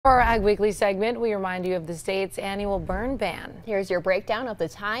For our Ag Weekly segment, we remind you of the state's annual burn ban. Here's your breakdown of the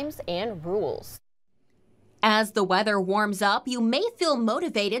times and rules. As the weather warms up, you may feel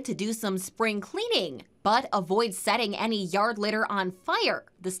motivated to do some spring cleaning, but avoid setting any yard litter on fire.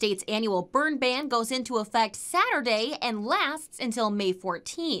 The state's annual burn ban goes into effect Saturday and lasts until May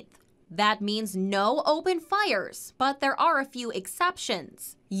 14th. That means no open fires, but there are a few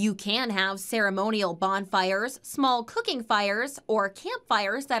exceptions. You can have ceremonial bonfires, small cooking fires, or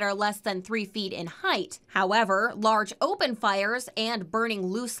campfires that are less than 3 feet in height. However, large open fires and burning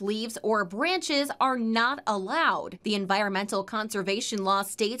loose leaves or branches are not allowed. The environmental conservation law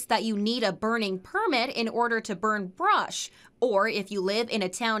states that you need a burning permit in order to burn brush, or if you live in a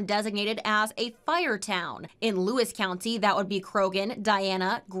town designated as a fire town. In Lewis County, that would be Croghan,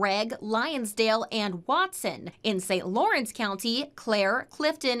 Diana, Gregg, Lionsdale, and Watson. In St. Lawrence County, Clare,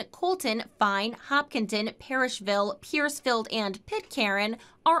 Clifton, Colton, Fine, Hopkinton, Parishville, Piercefield, and Pitcairn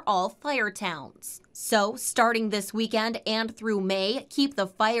are all fire towns. So, starting this weekend and through May, keep the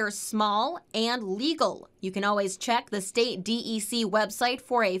fires small and legal. You can always check the state DEC website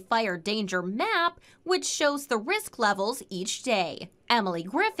for a fire danger map, which shows the risk levels each day. Emily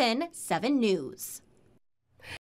Griffin, 7 News.